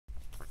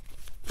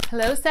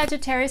Hello,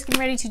 Sagittarius.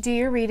 Getting ready to do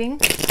your reading.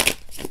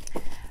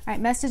 All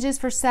right, messages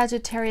for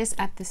Sagittarius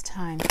at this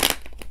time.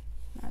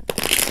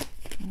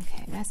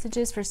 Okay,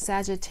 messages for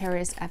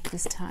Sagittarius at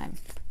this time.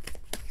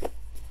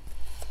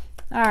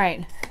 All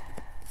right.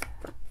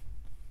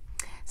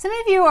 Some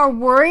of you are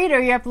worried, or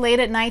you're up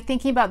late at night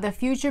thinking about the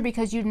future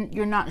because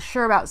you're not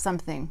sure about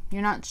something.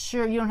 You're not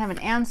sure, you don't have an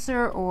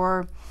answer,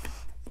 or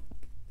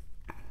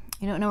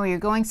you don't know where you're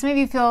going. Some of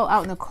you feel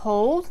out in the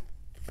cold.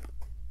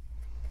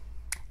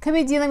 Could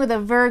be dealing with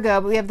a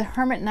Virgo, but we have the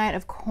Hermit, Knight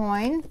of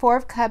Coin, Four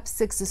of Cups,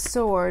 Six of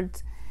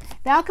Swords.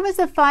 The Outcome is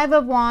the Five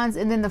of Wands,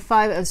 and then the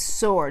Five of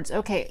Swords.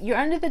 Okay, you're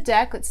under the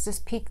deck. Let's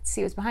just peek,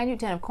 see what's behind you.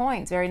 Ten of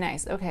Coins. Very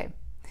nice. Okay.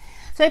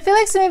 So I feel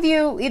like some of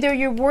you, either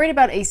you're worried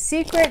about a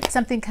secret,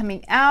 something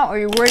coming out, or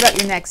you're worried about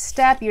your next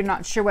step. You're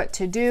not sure what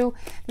to do.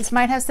 This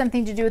might have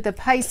something to do with a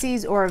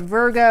Pisces or a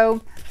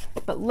Virgo,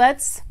 but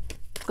let's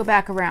go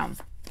back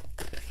around.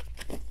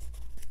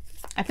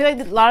 I feel like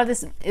a lot of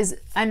this is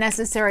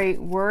unnecessary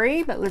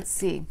worry, but let's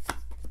see.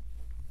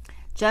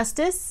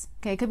 Justice.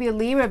 Okay, it could be a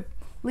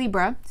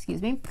Libra,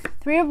 excuse me.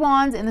 Three of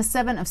Wands and the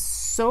Seven of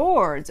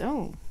Swords.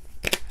 Oh,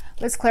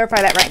 let's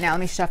clarify that right now. Let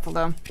me shuffle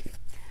though.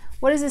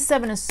 What is the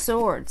Seven of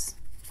Swords?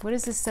 What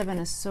is the Seven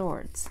of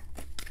Swords?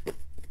 Okay,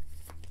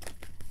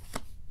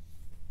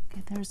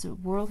 there's a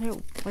world here.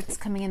 What's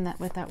coming in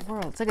with that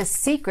world? It's like a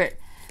secret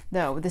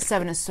though, with the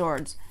Seven of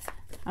Swords.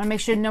 I want to make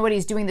sure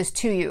nobody's doing this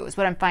to you is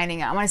what I'm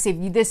finding out. I want to see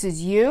if this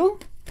is you,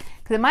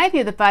 because it might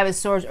be the Five of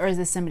Swords, or is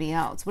this somebody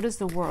else? What is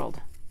the world?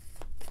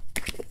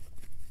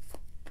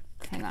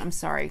 Hang on, I'm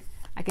sorry.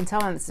 I can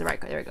tell when this is the right.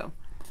 There we go.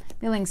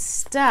 Feeling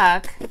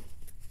stuck.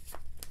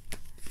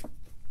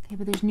 Okay,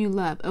 but there's new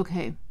love.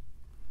 Okay.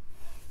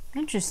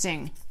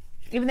 Interesting.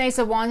 Even the Ace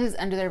of Wands is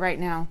under there right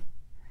now.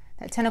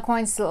 That Ten of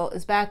Coins still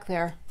is back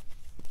there.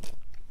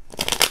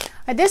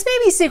 This may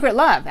be secret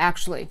love,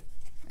 actually.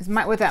 Is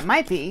what that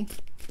might be.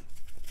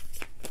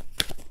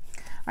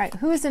 All right,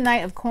 who is the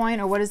Knight of Coin,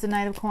 or what is the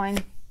Knight of Coin?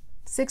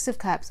 Six of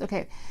Cups.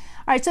 Okay.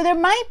 All right, so there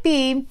might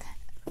be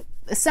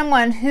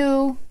someone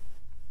who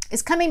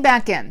is coming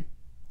back in.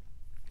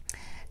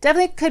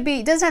 Definitely could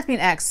be, doesn't have to be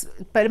an ex,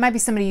 but it might be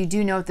somebody you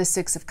do know with the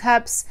Six of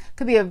Cups.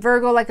 Could be a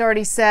Virgo, like I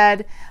already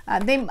said.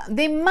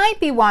 They might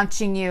be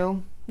watching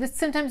you.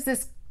 Sometimes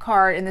this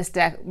card in this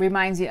deck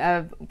reminds you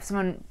of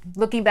someone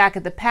looking back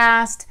at the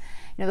past.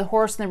 You know, the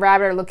horse and the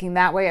rabbit are looking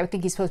that way. I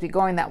think he's supposed to be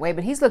going that way,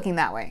 but he's looking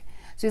that way.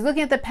 So he's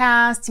looking at the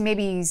past.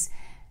 Maybe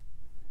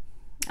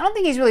I don't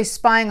think he's really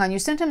spying on you.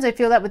 Sometimes I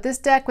feel that with this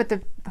deck, with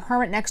the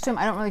Hermit next to him,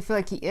 I don't really feel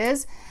like he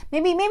is.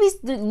 Maybe he's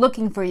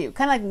looking for you.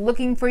 Kind of like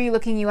looking for you,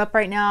 looking you up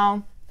right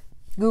now.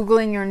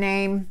 Googling your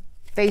name,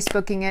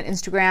 Facebooking it,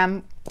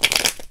 Instagram.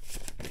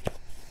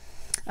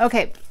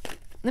 Okay,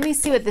 let me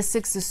see what the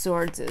Six of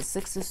Swords is.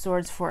 Six of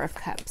Swords, Four of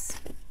Cups.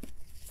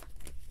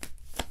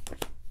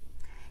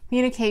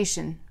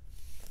 Communication.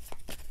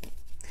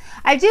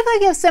 I do feel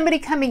like you have somebody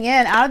coming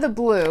in out of the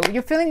blue.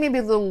 You're feeling maybe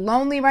a little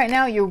lonely right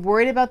now. You're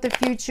worried about the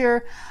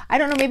future. I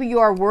don't know, maybe you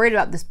are worried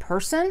about this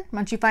person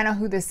once you find out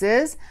who this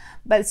is.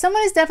 But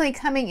someone is definitely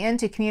coming in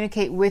to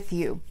communicate with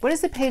you. What is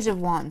the Page of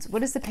Wands?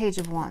 What is the Page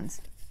of Wands?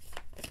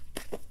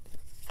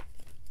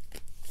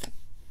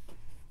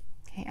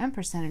 Okay,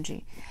 Empress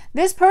energy.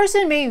 This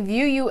person may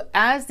view you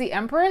as the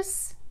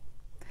Empress.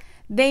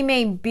 They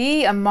may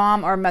be a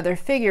mom or mother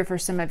figure for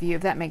some of you,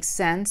 if that makes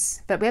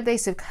sense. But we have the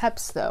Ace of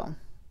Cups, though.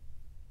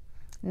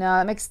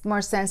 No, it makes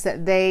more sense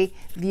that they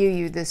view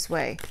you this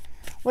way.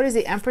 What is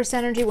the Empress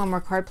energy? One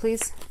more card,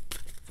 please.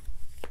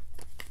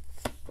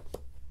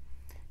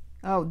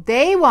 Oh,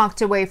 they walked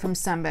away from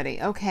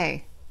somebody.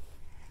 Okay.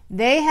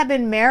 They have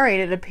been married,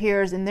 it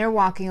appears, and they're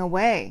walking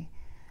away.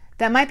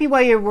 That might be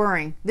why you're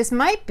worrying. This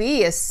might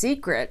be a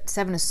secret,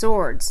 Seven of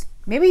Swords.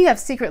 Maybe you have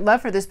secret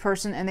love for this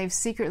person and they've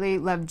secretly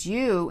loved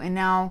you, and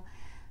now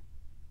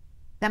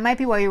that might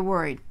be why you're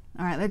worried.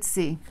 All right, let's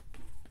see.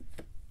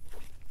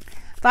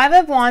 Five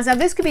of Wands. Now,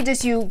 this could be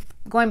just you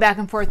going back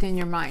and forth in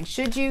your mind.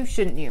 Should you?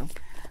 Shouldn't you?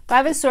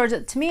 Five of Swords.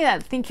 To me, I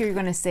think you're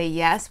going to say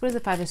yes. What is the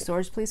Five of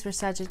Swords, please, for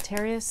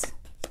Sagittarius?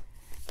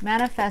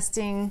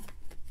 Manifesting.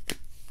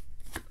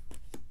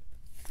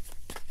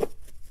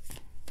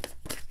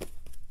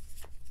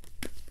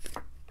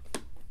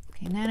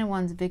 Okay, Nine of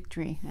Wands,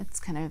 victory. That's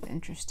kind of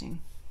interesting.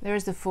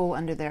 There's the Fool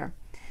under there.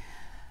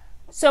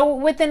 So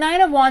with the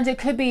Nine of Wands, it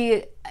could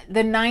be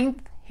the 9th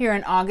here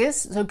in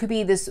August. So it could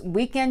be this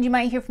weekend you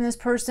might hear from this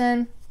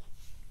person.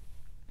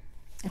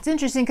 It's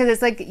interesting because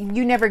it's like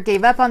you never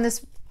gave up on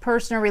this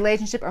person or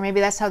relationship, or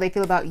maybe that's how they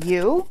feel about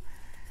you.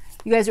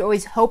 You guys are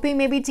always hoping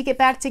maybe to get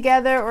back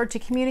together or to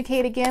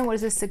communicate again. What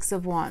is the Six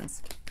of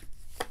Wands?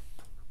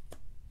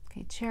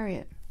 Okay,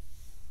 Chariot.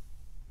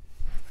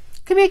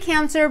 Could be a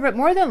Cancer, but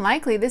more than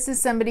likely this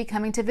is somebody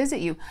coming to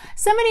visit you.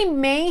 Somebody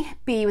may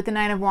be, with the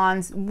Nine of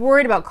Wands,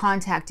 worried about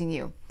contacting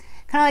you.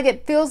 Kind of like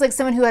it feels like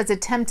someone who has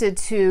attempted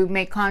to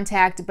make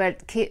contact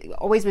but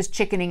always was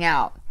chickening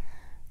out.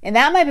 And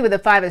that might be with the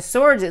Five of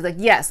Swords. It's like,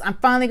 yes, I'm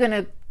finally going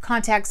to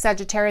contact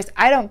Sagittarius.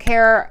 I don't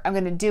care. I'm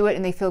going to do it,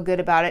 and they feel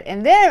good about it.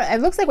 And then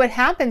it looks like what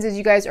happens is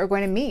you guys are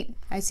going to meet.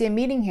 I see a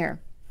meeting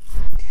here.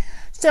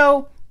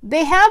 So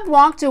they have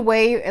walked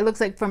away, it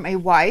looks like, from a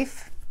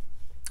wife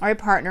or a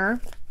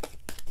partner.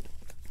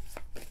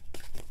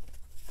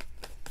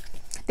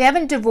 They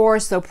haven't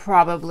divorced though,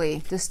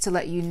 probably, just to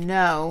let you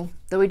know.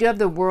 Though we do have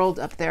the World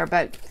up there,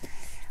 but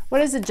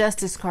what is the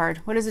Justice card?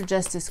 What is the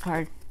Justice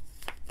card?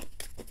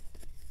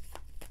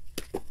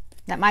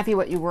 That might be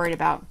what you're worried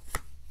about.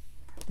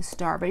 The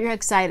Star, but you're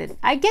excited.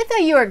 I get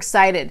that you're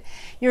excited.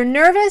 You're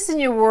nervous and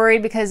you're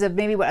worried because of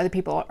maybe what other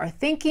people are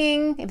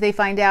thinking. If they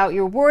find out,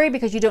 you're worried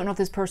because you don't know if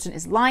this person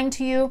is lying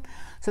to you.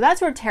 So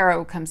that's where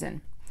tarot comes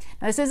in.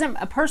 Now, this isn't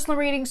a personal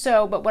reading,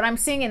 but what I'm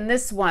seeing in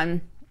this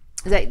one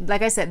is that,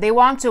 like I said, they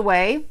walked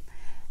away.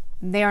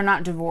 They are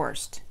not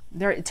divorced.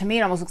 To me,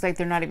 it almost looks like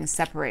they're not even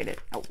separated.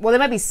 Well, they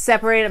might be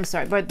separated, I'm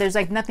sorry, but there's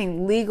like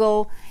nothing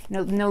legal,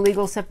 no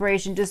legal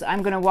separation. Just,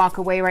 I'm going to walk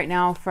away right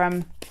now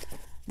from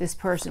this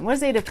person. What is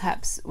the Eight of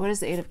Cups? What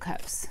is the Eight of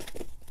Cups?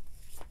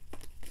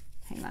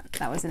 Hang on,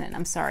 that wasn't it.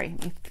 I'm sorry.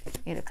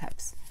 Eight of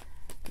Cups.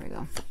 There we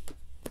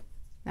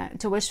go.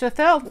 To wish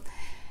fulfilled.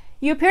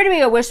 You appear to be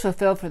a wish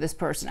fulfilled for this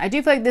person. I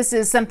do feel like this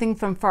is something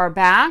from far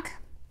back.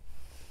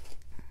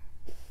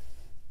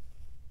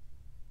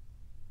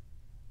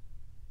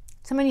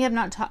 Someone you have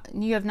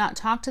not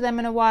talked to them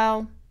in a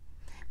while,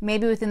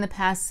 maybe within the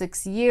past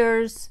 6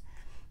 years.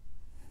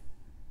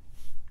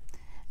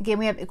 Again,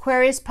 we have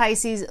Aquarius,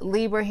 Pisces,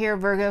 Libra here,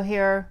 Virgo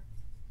here,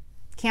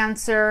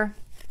 Cancer.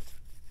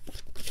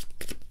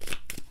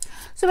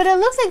 So, but it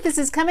looks like this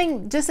is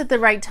coming just at the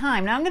right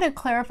time. Now I'm going to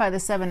clarify the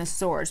Seven of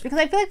Swords, because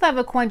I feel like Five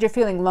of Coins, you're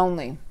feeling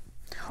lonely.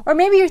 Or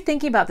maybe you're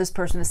thinking about this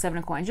person, the Seven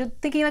of Coins. You're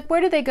thinking, like,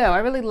 where did they go? I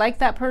really like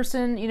that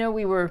person.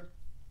 We were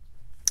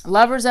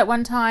lovers at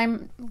one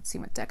time. Let's see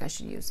what deck I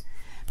should use.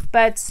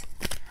 But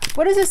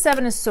what is the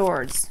Seven of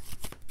Swords?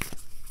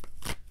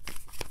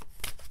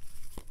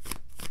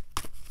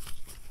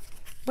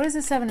 What is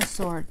the Seven of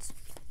Swords?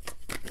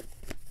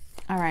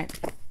 All right.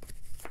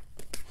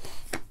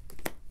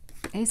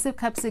 Ace of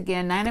Cups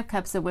again. Nine of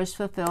Cups, a wish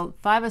fulfilled.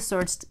 Five of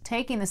Swords,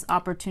 taking this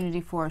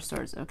opportunity. Four of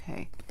Swords.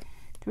 Okay.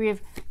 We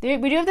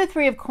do have the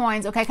Three of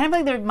Coins. Okay, I kind of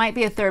feel like there might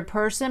be a third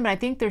person, but I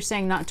think they're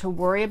saying not to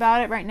worry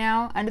about it right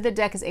now. Under the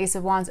deck is Ace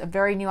of Wands, a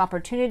very new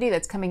opportunity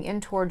that's coming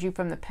in towards you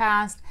from the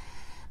past.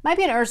 Might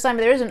be an earth sign,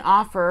 but there is an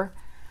offer.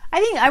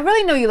 I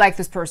really know you like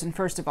this person,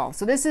 first of all.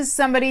 So this is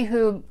somebody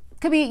who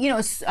could be,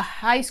 a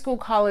high school,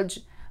 college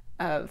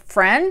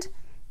friend.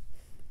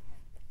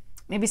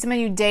 Maybe someone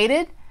you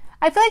dated.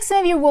 I feel like some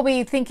of you will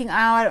be thinking, oh,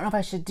 I don't know if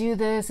I should do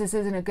this. This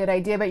isn't a good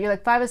idea. But you're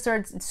like, Five of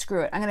Swords,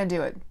 screw it. I'm going to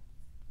do it.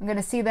 I'm going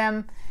to see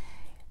them.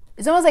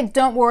 It's almost like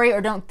don't worry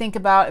or don't think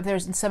about if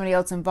there's somebody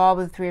else involved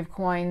with the Three of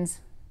Coins.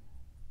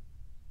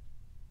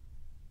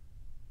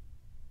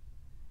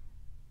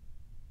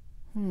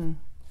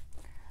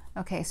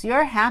 Okay, so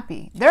you're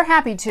happy. They're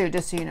happy too,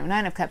 just so you know.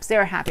 Nine of Cups,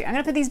 they're happy. I'm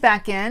going to put these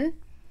back in.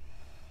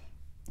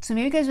 So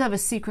maybe you guys will have a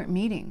secret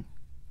meeting.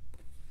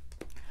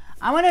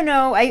 I want to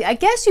know, I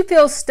guess you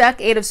feel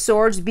stuck, Eight of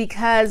Swords,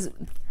 because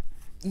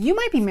you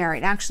might be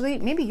married, actually.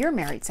 Maybe you're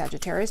married,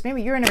 Sagittarius.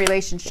 Maybe you're in a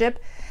relationship,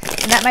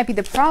 and that might be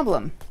the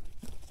problem.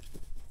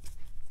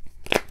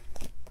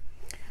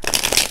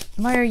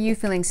 Why are you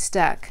feeling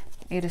stuck?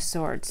 Eight of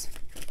Swords.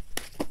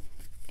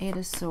 Eight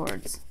of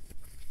Swords.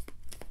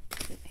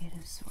 Eight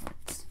of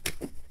Swords.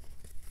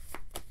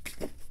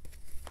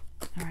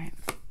 All right.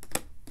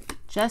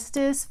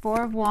 Justice,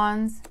 Four of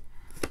Wands,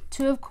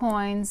 Two of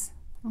Coins.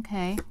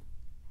 Okay.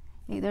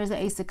 There's the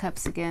Ace of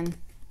Cups again.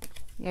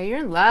 Yeah, you're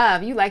in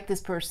love. You like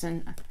this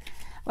person.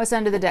 What's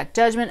under the deck?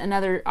 Judgment,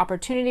 another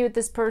opportunity with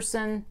this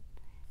person.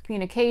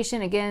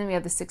 Communication. Again, we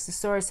have the Six of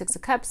Swords, Six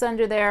of Cups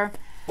under there.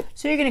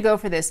 So you're going to go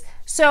for this.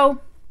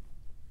 So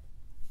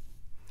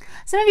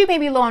some of you may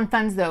be low on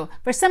funds, though.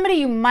 For somebody,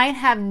 you might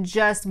have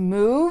just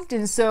moved,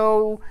 and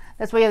so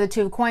that's why you have the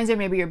Two of Coins there.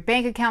 Maybe your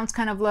bank account's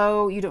kind of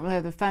low. You don't really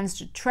have the funds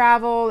to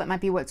travel. That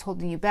might be what's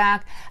holding you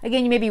back.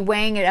 Again, you may be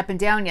weighing it up and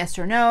down, yes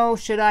or no.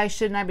 Should I,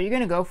 shouldn't I? But you're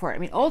going to go for it. I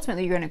mean,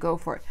 ultimately, you're going to go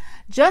for it.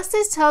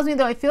 Justice tells me,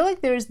 though, I feel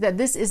like that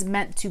this is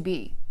meant to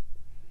be.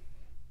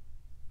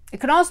 It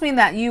could also mean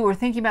that you were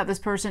thinking about this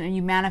person and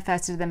you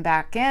manifested them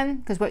back in,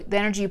 because the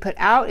energy you put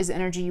out is the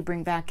energy you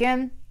bring back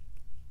in.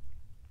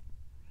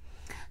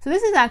 So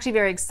this is actually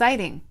very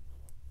exciting.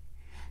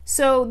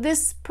 So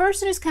this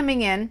person is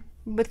coming in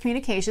with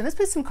communication. Let's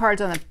put some cards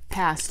on the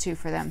past too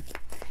for them.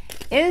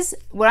 Is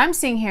what I'm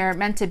seeing here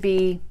meant to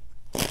be,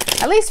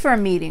 at least for a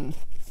meeting,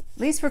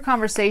 at least for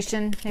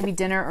conversation, maybe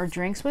dinner or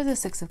drinks? What is the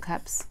Six of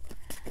Cups?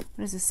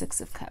 What is the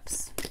Six of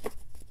Cups?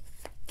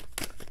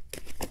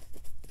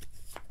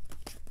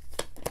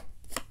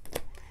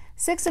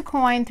 Six of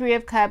Coin, Three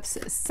of Cups,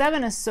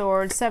 Seven of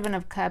Swords, Seven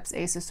of Cups,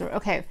 Ace of Swords.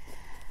 Okay.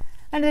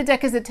 Under the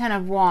deck is the Ten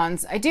of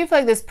Wands. I do feel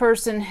like this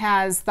person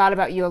has thought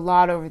about you a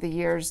lot over the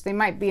years. They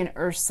might be an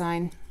earth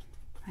sign.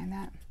 Find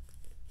that.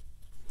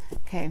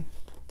 Okay.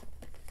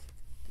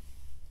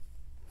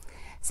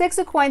 Six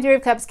of Coin, Three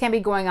of Cups can be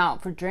going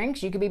out for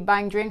drinks. You could be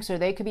buying drinks, or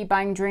they could be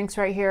buying drinks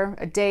right here.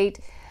 A date.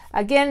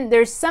 Again,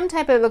 there's some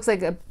type of, it looks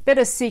like a bit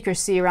of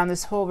secrecy around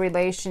this whole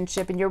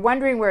relationship, and you're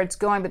wondering where it's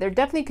going, but there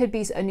definitely could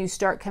be a new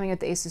start coming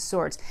with the Ace of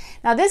Swords.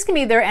 Now, this can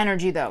be their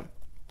energy, though.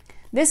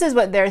 This is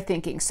what they're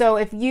thinking. So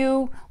if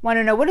you want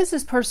to know, what does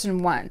this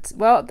person want?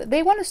 Well,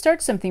 they want to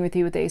start something with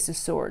you with the Ace of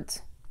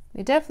Swords.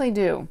 They definitely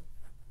do.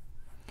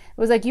 It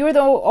was like you were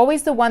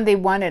always the one they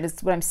wanted,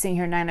 is what I'm seeing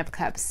here, Nine of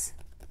Cups.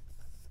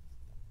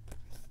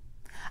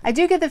 I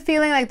do get the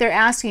feeling like they're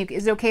asking,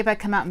 is it okay if I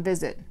come out and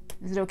visit?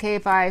 Is it okay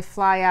if I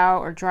fly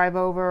out or drive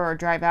over or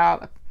drive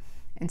out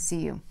and see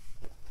you?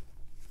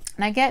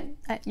 And I get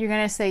you're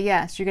going to say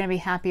yes. You're going to be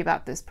happy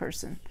about this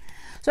person.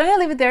 So I'm going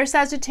to leave it there,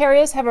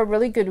 Sagittarius. Have a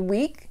really good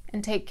week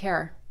and take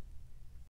care.